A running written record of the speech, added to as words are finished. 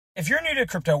If you're new to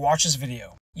crypto, watch this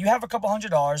video. You have a couple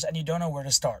 $100 and you don't know where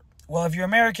to start. Well, if you're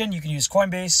American, you can use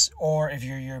Coinbase, or if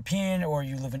you're European or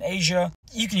you live in Asia,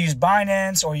 you can use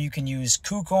Binance or you can use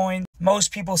KuCoin.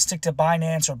 Most people stick to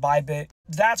Binance or Bybit.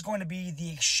 That's going to be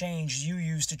the exchange you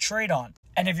use to trade on.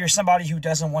 And if you're somebody who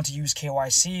doesn't want to use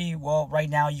KYC, well, right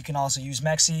now you can also use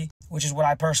Mexi, which is what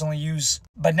I personally use.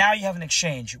 But now you have an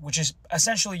exchange, which is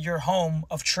essentially your home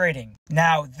of trading.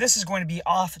 Now, this is going to be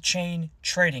off-chain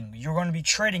trading. You're going to be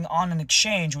trading on an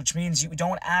exchange, which means you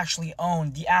don't actually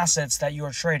own the assets that you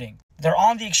are trading. They're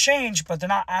on the exchange, but they're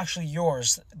not actually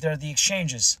yours. They're the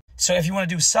exchanges. So if you want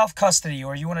to do self-custody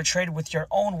or you want to trade with your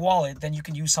own wallet, then you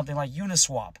can use something like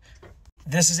Uniswap.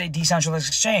 This is a decentralized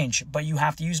exchange, but you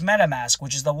have to use MetaMask,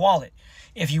 which is the wallet.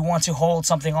 If you want to hold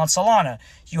something on Solana,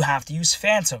 you have to use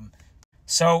Phantom.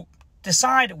 So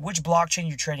decide which blockchain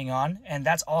you're trading on, and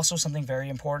that's also something very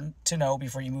important to know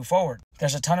before you move forward.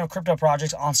 There's a ton of crypto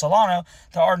projects on Solana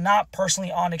that are not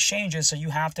personally on exchanges, so you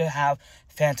have to have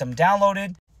Phantom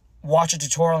downloaded, watch a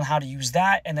tutorial on how to use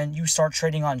that, and then you start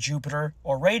trading on Jupiter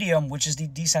or Radium, which is the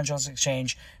decentralized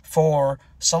exchange for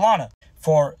Solana.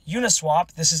 For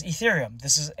Uniswap, this is Ethereum.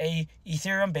 This is a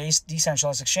Ethereum-based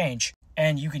decentralized exchange,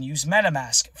 and you can use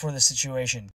MetaMask for this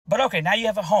situation. But okay, now you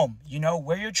have a home. You know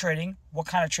where you're trading, what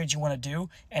kind of trades you want to do,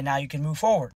 and now you can move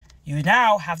forward. You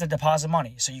now have to deposit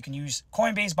money. So you can use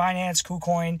Coinbase, Binance,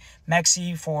 KuCoin,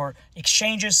 Mexi for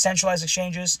exchanges, centralized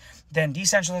exchanges, then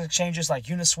decentralized exchanges like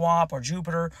Uniswap or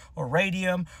Jupiter or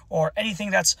Radium or anything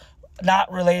that's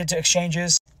not related to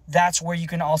exchanges. That's where you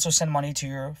can also send money to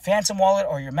your Phantom wallet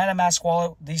or your MetaMask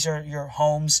wallet. These are your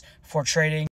homes for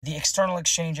trading. The external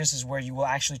exchanges is where you will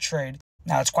actually trade.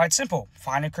 Now, it's quite simple.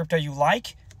 Find a crypto you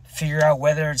like, figure out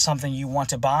whether it's something you want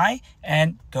to buy,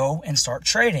 and go and start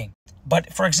trading.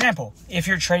 But for example, if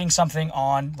you're trading something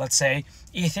on, let's say,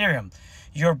 Ethereum,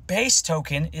 your base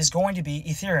token is going to be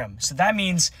Ethereum. So that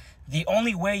means the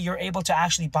only way you're able to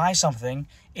actually buy something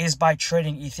is by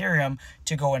trading Ethereum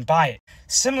to go and buy it.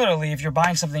 Similarly, if you're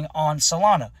buying something on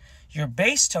Solana, your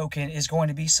base token is going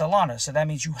to be Solana. So that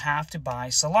means you have to buy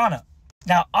Solana.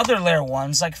 Now, other layer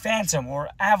ones like Phantom or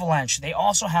Avalanche, they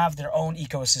also have their own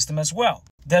ecosystem as well.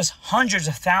 There's hundreds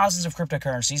of thousands of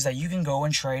cryptocurrencies that you can go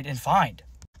and trade and find.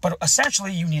 But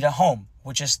essentially, you need a home,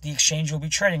 which is the exchange you'll be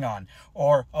trading on,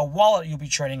 or a wallet you'll be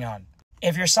trading on.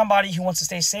 If you're somebody who wants to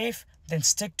stay safe, then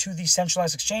stick to the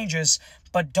centralized exchanges,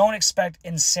 but don't expect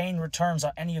insane returns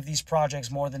on any of these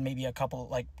projects more than maybe a couple,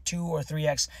 like 2 or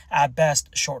 3x at best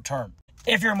short term.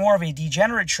 If you're more of a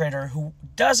degenerate trader who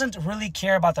doesn't really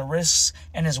care about the risks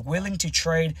and is willing to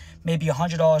trade maybe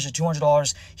 $100 or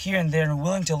 $200 here and there and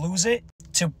willing to lose it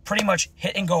to pretty much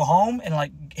hit and go home and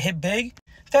like hit big,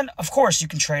 then of course you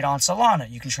can trade on Solana,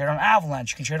 you can trade on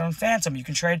Avalanche, you can trade on Phantom, you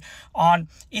can trade on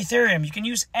Ethereum. You can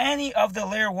use any of the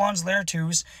layer 1s, layer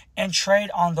 2s and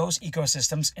trade on those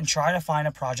ecosystems and try to find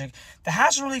a project that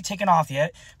hasn't really taken off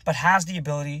yet, but has the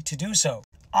ability to do so.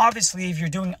 Obviously, if you're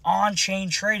doing on-chain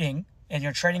trading and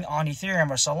you're trading on Ethereum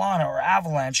or Solana or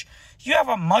Avalanche, you have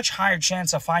a much higher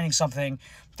chance of finding something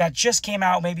that just came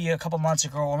out maybe a couple months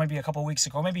ago or maybe a couple weeks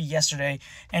ago, maybe yesterday,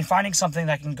 and finding something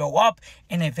that can go up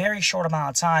in a very short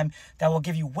amount of time that will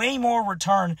give you way more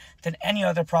return than any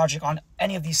other project on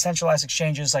any of these centralized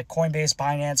exchanges like Coinbase,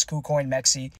 Binance, KuCoin,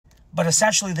 Mexi. But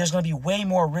essentially, there's going to be way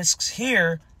more risks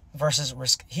here versus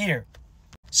risk here.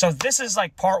 So this is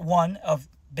like part 1 of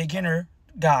beginner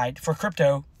guide for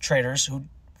crypto traders who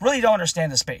really don't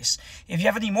understand the space. If you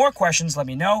have any more questions, let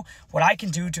me know what I can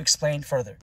do to explain further.